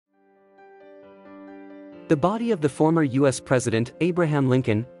The body of the former U.S. President, Abraham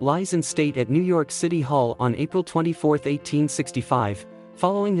Lincoln, lies in state at New York City Hall on April 24, 1865,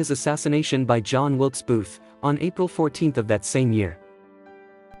 following his assassination by John Wilkes Booth, on April 14 of that same year.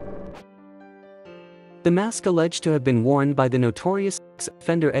 The mask alleged to have been worn by the notorious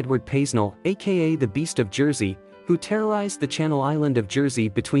offender Edward Paisnell, aka the Beast of Jersey, who terrorized the Channel Island of Jersey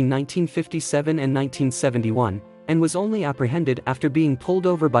between 1957 and 1971, and was only apprehended after being pulled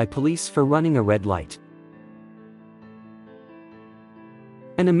over by police for running a red light.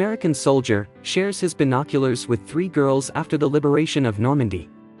 An American soldier shares his binoculars with 3 girls after the liberation of Normandy.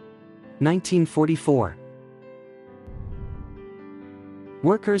 1944.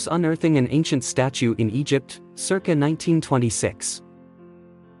 Workers unearthing an ancient statue in Egypt, circa 1926.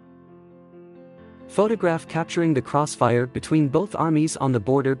 Photograph capturing the crossfire between both armies on the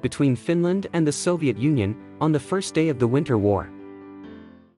border between Finland and the Soviet Union, on the first day of the Winter War.